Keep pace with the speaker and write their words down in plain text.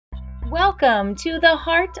Welcome to the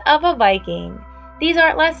Heart of a Viking. These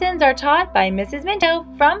art lessons are taught by Mrs. Minto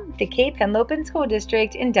from the Cape Henlopen School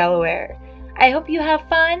District in Delaware. I hope you have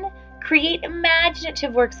fun, create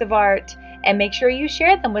imaginative works of art, and make sure you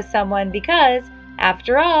share them with someone because,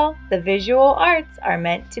 after all, the visual arts are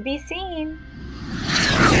meant to be seen.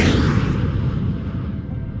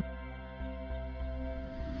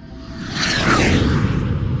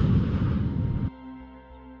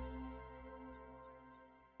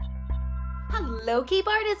 Hello Cape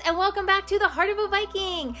artists, and welcome back to the Heart of a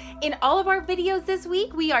Viking. In all of our videos this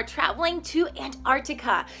week, we are traveling to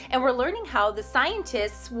Antarctica and we're learning how the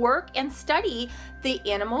scientists work and study the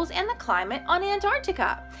animals and the climate on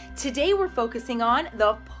Antarctica. Today we're focusing on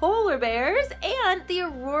the polar bears and the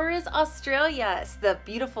Aurora Australis, the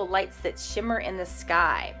beautiful lights that shimmer in the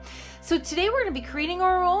sky. So today we're going to be creating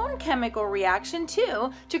our own chemical reaction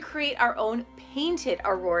too to create our own painted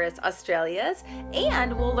Aurora Australis,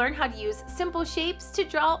 and we'll learn how to use simple shapes to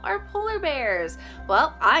draw our polar bears.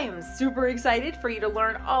 Well, I am super excited for you to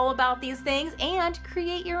learn all about these things and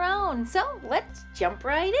create your own. So let's jump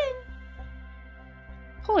right in.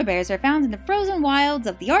 Polar bears are found in the frozen wilds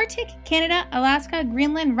of the Arctic, Canada, Alaska,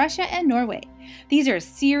 Greenland, Russia, and Norway. These are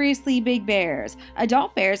seriously big bears.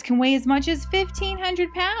 Adult bears can weigh as much as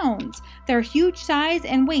 1,500 pounds. Their huge size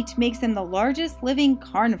and weight makes them the largest living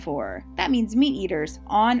carnivore. That means meat eaters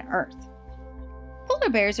on Earth.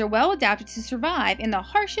 Polar bears are well adapted to survive in the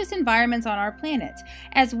harshest environments on our planet.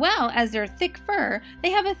 As well as their thick fur,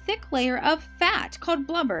 they have a thick layer of fat called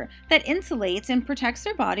blubber that insulates and protects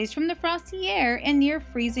their bodies from the frosty air and near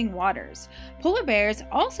freezing waters. Polar bears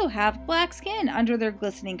also have black skin under their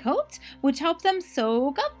glistening coats, which help them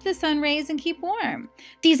soak up the sun rays and keep warm.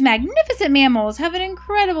 These magnificent mammals have an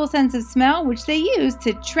incredible sense of smell, which they use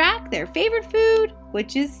to track their favorite food,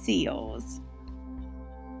 which is seals.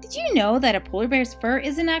 Did you know that a polar bear's fur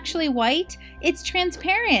isn't actually white? It's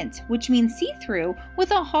transparent, which means see-through,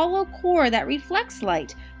 with a hollow core that reflects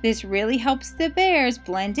light. This really helps the bears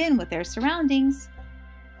blend in with their surroundings.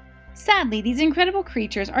 Sadly, these incredible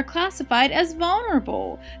creatures are classified as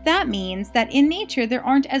vulnerable. That means that in nature there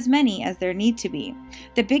aren't as many as there need to be.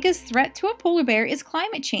 The biggest threat to a polar bear is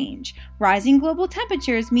climate change. Rising global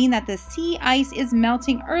temperatures mean that the sea ice is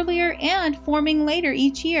melting earlier and forming later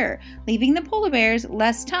each year, leaving the polar bears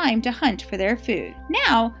less time to hunt for their food.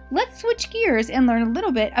 Now, let's switch gears and learn a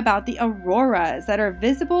little bit about the auroras that are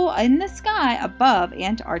visible in the sky above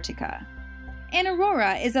Antarctica. An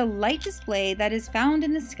aurora is a light display that is found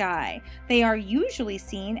in the sky. They are usually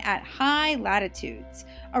seen at high latitudes.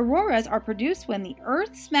 Auroras are produced when the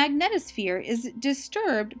Earth's magnetosphere is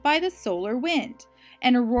disturbed by the solar wind.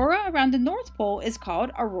 An aurora around the North Pole is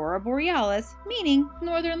called Aurora Borealis, meaning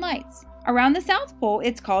northern lights. Around the South Pole,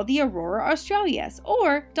 it's called the Aurora Australis,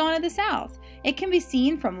 or Dawn of the South. It can be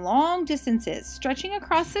seen from long distances, stretching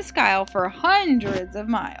across the sky for hundreds of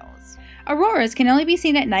miles. Auroras can only be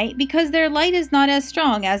seen at night because their light is not as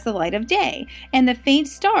strong as the light of day, and the faint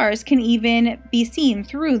stars can even be seen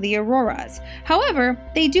through the auroras. However,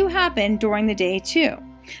 they do happen during the day too.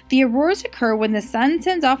 The auroras occur when the sun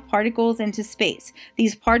sends off particles into space.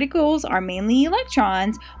 These particles are mainly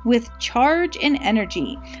electrons with charge and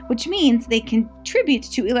energy, which means they contribute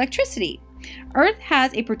to electricity. Earth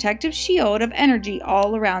has a protective shield of energy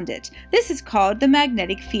all around it. This is called the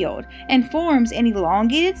magnetic field and forms an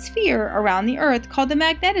elongated sphere around the Earth called the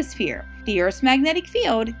magnetosphere. The Earth's magnetic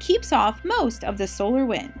field keeps off most of the solar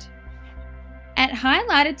wind. At high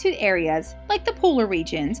latitude areas, like the polar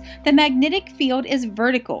regions, the magnetic field is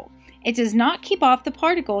vertical. It does not keep off the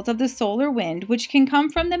particles of the solar wind, which can come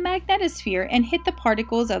from the magnetosphere and hit the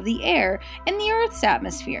particles of the air in the Earth's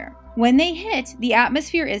atmosphere. When they hit, the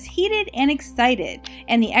atmosphere is heated and excited,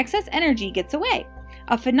 and the excess energy gets away,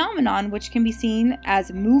 a phenomenon which can be seen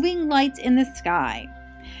as moving lights in the sky.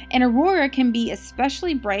 An aurora can be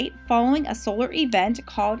especially bright following a solar event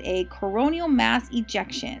called a coronal mass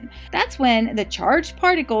ejection. That's when the charged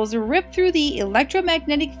particles rip through the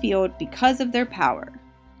electromagnetic field because of their power.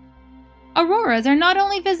 Auroras are not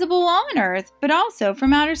only visible on Earth, but also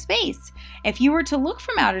from outer space. If you were to look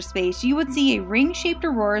from outer space, you would see a ring-shaped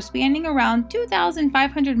aurora spanning around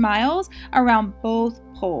 2,500 miles around both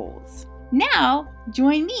poles. Now,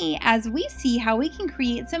 join me as we see how we can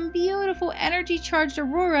create some beautiful energy-charged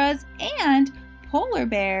auroras and polar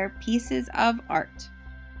bear pieces of art.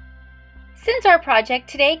 Since our project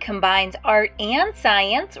today combines art and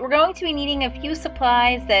science, we're going to be needing a few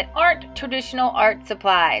supplies that aren't traditional art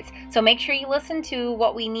supplies. So make sure you listen to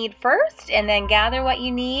what we need first and then gather what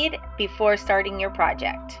you need before starting your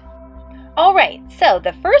project. All right, so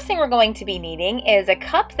the first thing we're going to be needing is a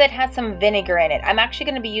cup that has some vinegar in it. I'm actually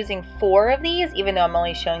going to be using 4 of these, even though I'm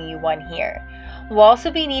only showing you 1 here. We'll also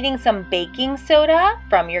be needing some baking soda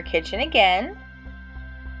from your kitchen again.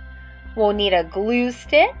 We'll need a glue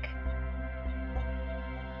stick,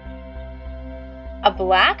 a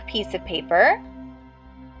black piece of paper,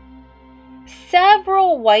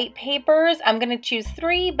 several white papers. I'm going to choose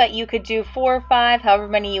 3, but you could do 4 or 5, however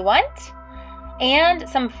many you want. And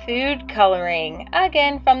some food coloring,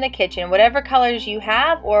 again from the kitchen, whatever colors you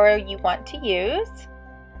have or you want to use.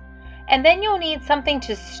 And then you'll need something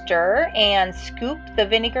to stir and scoop the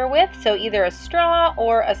vinegar with, so either a straw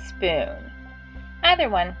or a spoon, either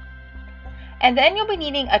one. And then you'll be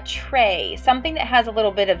needing a tray, something that has a little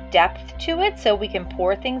bit of depth to it so we can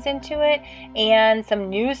pour things into it, and some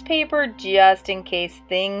newspaper just in case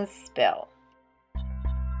things spill.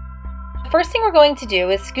 First thing we're going to do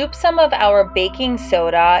is scoop some of our baking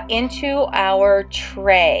soda into our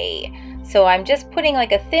tray. So I'm just putting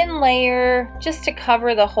like a thin layer just to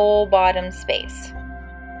cover the whole bottom space.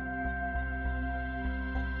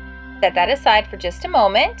 Set that aside for just a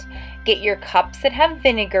moment. Get your cups that have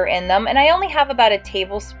vinegar in them, and I only have about a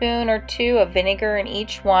tablespoon or 2 of vinegar in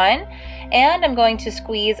each one. And I'm going to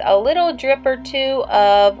squeeze a little drip or 2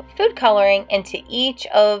 of food coloring into each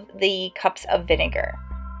of the cups of vinegar.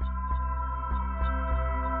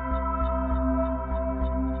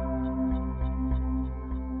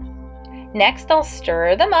 Next, I'll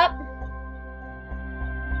stir them up.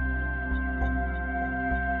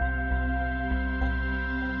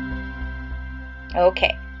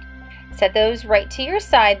 Okay, set those right to your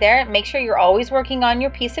side there. Make sure you're always working on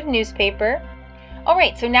your piece of newspaper. All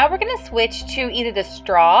right, so now we're going to switch to either the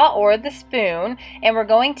straw or the spoon, and we're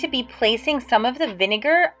going to be placing some of the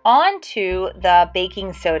vinegar onto the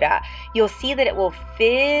baking soda. You'll see that it will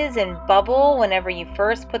fizz and bubble whenever you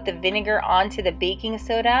first put the vinegar onto the baking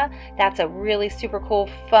soda. That's a really super cool,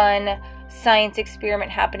 fun science experiment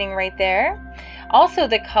happening right there. Also,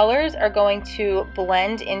 the colors are going to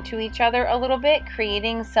blend into each other a little bit,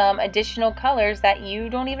 creating some additional colors that you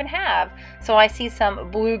don't even have. So I see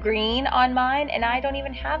some blue-green on mine, and I don't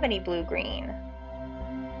even have any blue-green.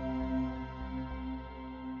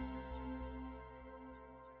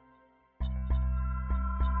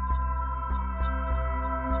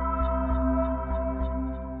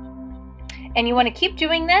 And you want to keep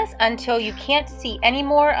doing this until you can't see any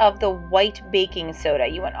more of the white baking soda.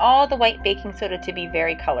 You want all the white baking soda to be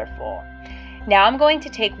very colorful. Now I'm going to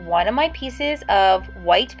take one of my pieces of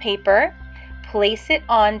white paper, place it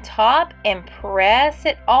on top, and press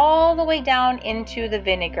it all the way down into the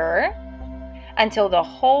vinegar until the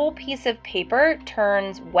whole piece of paper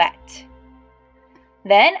turns wet.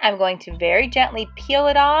 Then I'm going to very gently peel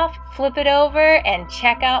it off, flip it over, and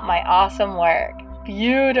check out my awesome work.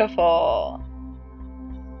 Beautiful.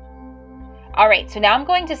 All right, so now I'm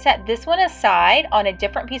going to set this one aside on a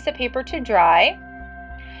different piece of paper to dry.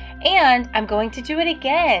 And I'm going to do it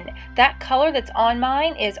again. That color that's on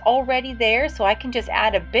mine is already there, so I can just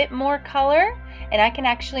add a bit more color and I can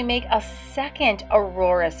actually make a second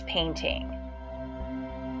Aurora's painting.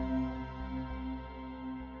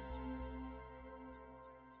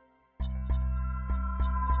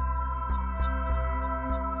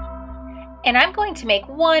 And I'm going to make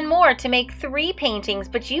one more to make 3 paintings,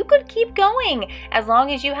 but you could keep going. As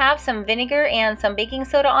long as you have some vinegar and some baking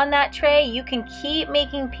soda on that tray, you can keep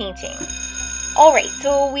making paintings. Alright,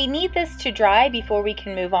 so we need this to dry before we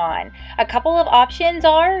can move on. A couple of options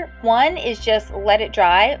are, one is just let it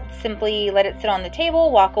dry, simply let it sit on the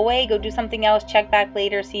table, walk away, go do something else, check back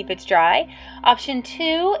later, see if it's dry. Option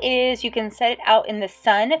 2 is you can set it out in the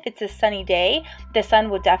sun if it's a sunny day. The sun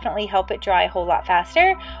will definitely help it dry a whole lot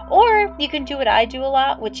faster. Or you can do what I do a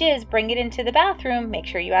lot, which is bring it into the bathroom, make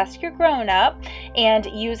sure you ask your grown-up, and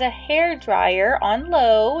use a hair dryer on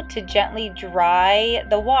low to gently dry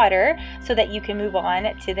the water so that you can move on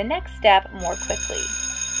to the next step more quickly.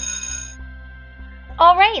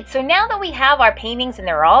 Alright, so now that we have our paintings and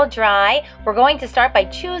they're all dry, we're going to start by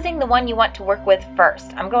choosing the one you want to work with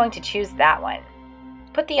first. I'm going to choose that one.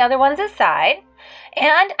 Put the other ones aside,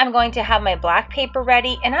 and I'm going to have my black paper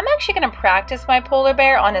ready, and I'm actually going to practice my polar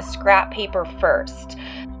bear on a scrap paper first.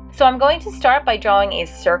 So I'm going to start by drawing a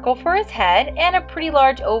circle for his head and a pretty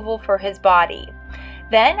large oval for his body.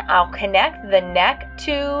 Then I'll connect the neck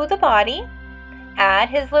to the body, add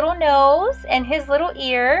his little nose and his little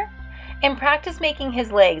ear, and practice making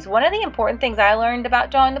his legs. One of the important things I learned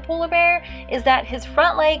about drawing the polar bear is that his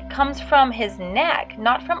front leg comes from his neck,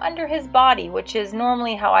 not from under his body, which is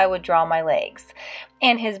normally how I would draw my legs.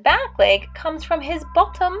 And his back leg comes from his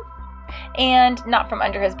bottom and not from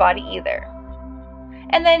under his body either.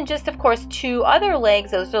 And then just, of course, 2 other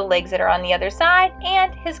legs. Those are the legs that are on the other side,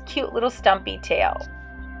 and his cute little stumpy tail.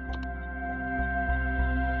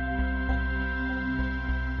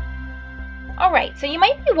 Alright, so you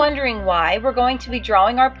might be wondering why we're going to be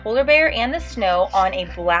drawing our polar bear and the snow on a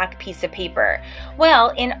black piece of paper.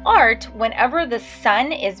 Well, in art, whenever the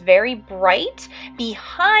sun is very bright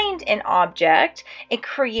behind an object, it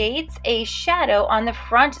creates a shadow on the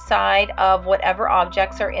front side of whatever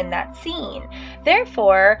objects are in that scene.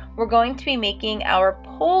 Therefore, we're going to be making our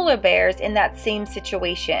polar bears in that same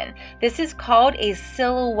situation. This is called a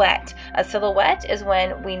silhouette. A silhouette is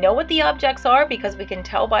when we know what the objects are because we can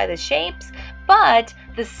tell by the shapes, but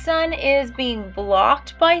the sun is being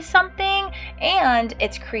blocked by something and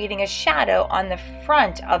it's creating a shadow on the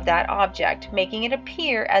front of that object, making it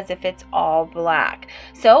appear as if it's all black.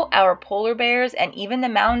 So our polar bears and even the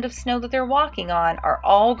mound of snow that they're walking on are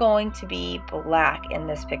all going to be black in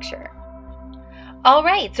this picture.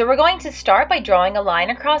 Alright, so we're going to start by drawing a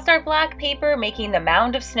line across our black paper, making the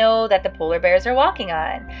mound of snow that the polar bears are walking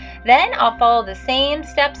on. Then I'll follow the same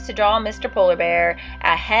steps to draw Mr. Polar Bear.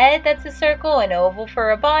 A head that's a circle, an oval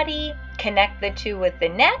for a body, connect the 2 with the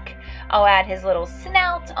neck. I'll add his little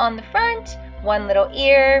snout on the front, 1 little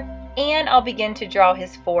ear, and I'll begin to draw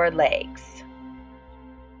his 4 legs.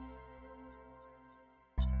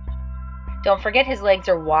 Don't forget his legs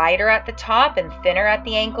are wider at the top and thinner at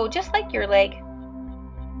the ankle, just like your leg.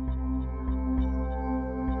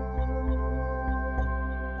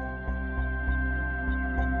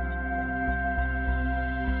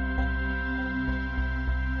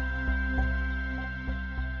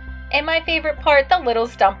 And my favorite part, the little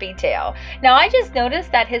stumpy tail. Now I just noticed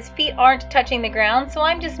that his feet aren't touching the ground, so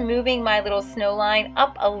I'm just moving my little snow line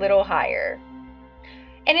up a little higher.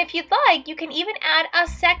 And if you'd like, you can even add a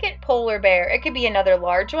second polar bear. It could be another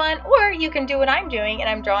large one, or you can do what I'm doing and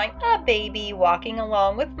I'm drawing a baby walking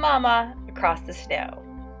along with Mama across the snow.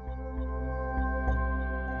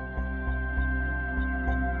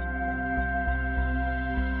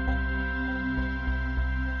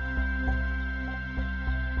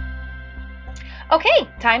 Okay,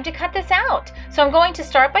 time to cut this out. So I'm going to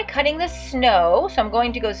start by cutting the snow. So I'm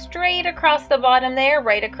going to go straight across the bottom there,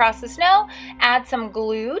 right across the snow. Add some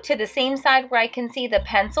glue to the same side where I can see the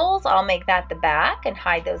pencils. I'll make that the back and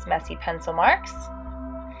hide those messy pencil marks.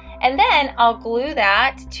 And then I'll glue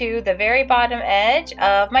that to the very bottom edge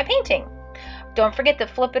of my painting. Don't forget to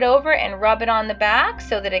flip it over and rub it on the back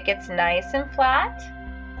so that it gets nice and flat.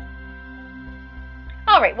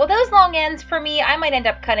 Alright, well those long ends for me, I might end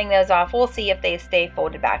up cutting those off. We'll see if they stay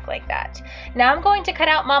folded back like that. Now I'm going to cut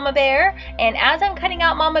out Mama Bear, and as I'm cutting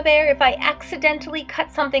out Mama Bear, if I accidentally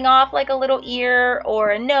cut something off like a little ear or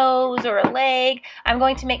a nose or a leg, I'm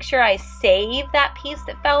going to make sure I save that piece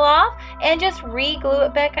that fell off and just re-glue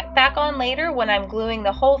it back on later when I'm gluing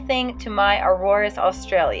the whole thing to my Aurora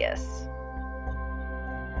Australis.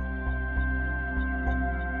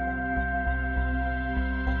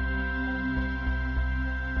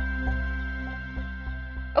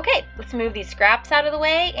 Okay, let's move these scraps out of the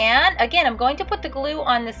way, and again I'm going to put the glue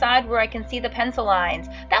on the side where I can see the pencil lines.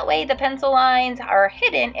 That way the pencil lines are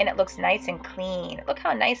hidden and it looks nice and clean. Look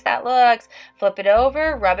how nice that looks. Flip it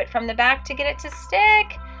over, rub it from the back to get it to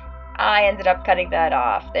stick. I ended up cutting that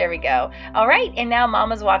off. There we go. Alright, and now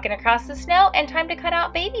Mama's walking across the snow and time to cut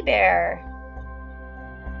out Baby Bear.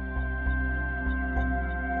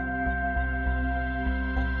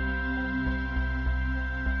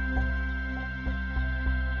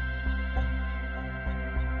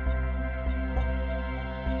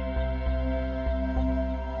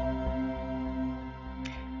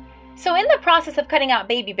 So in the process of cutting out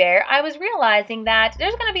Baby Bear, I was realizing that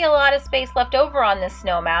there's going to be a lot of space left over on this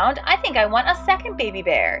snow mound. I think I want a second Baby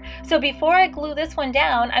Bear. So before I glue this one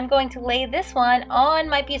down, I'm going to lay this one on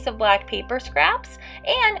my piece of black paper scraps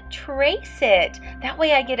and trace it. That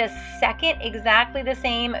way I get a second exactly the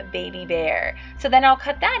same Baby Bear. So then I'll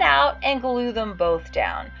cut that out and glue them both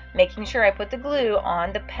down, making sure I put the glue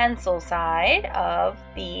on the pencil side of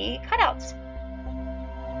the cutouts.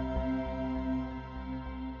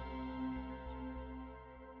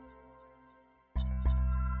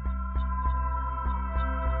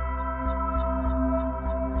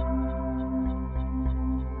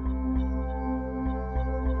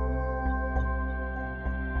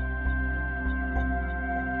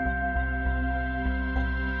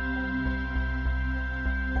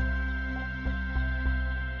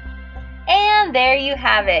 And there you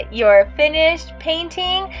have it, your finished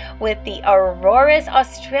painting with the Aurora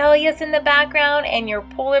Australis in the background and your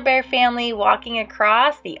polar bear family walking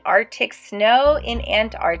across the Arctic snow in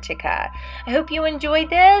Antarctica. I hope you enjoyed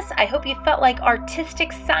this. I hope you felt like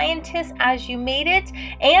artistic scientists as you made it,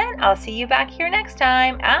 and I'll see you back here next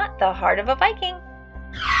time at the Heart of a Viking.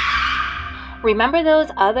 Remember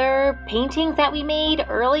those other paintings that we made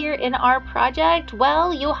earlier in our project?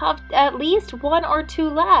 Well, you'll have at least 1 or 2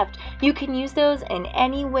 left. You can use those in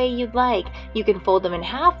any way you'd like. You can fold them in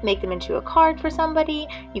half, make them into a card for somebody.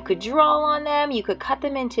 You could draw on them. You could cut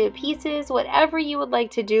them into pieces, whatever you would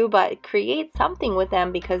like to do, but create something with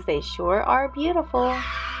them because they sure are beautiful.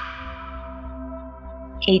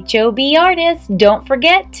 HOB artists, don't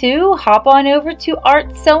forget to hop on over to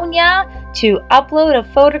Artsonia to upload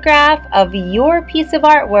a photograph of your piece of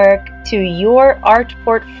artwork to your art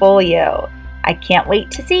portfolio. I can't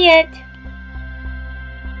wait to see it.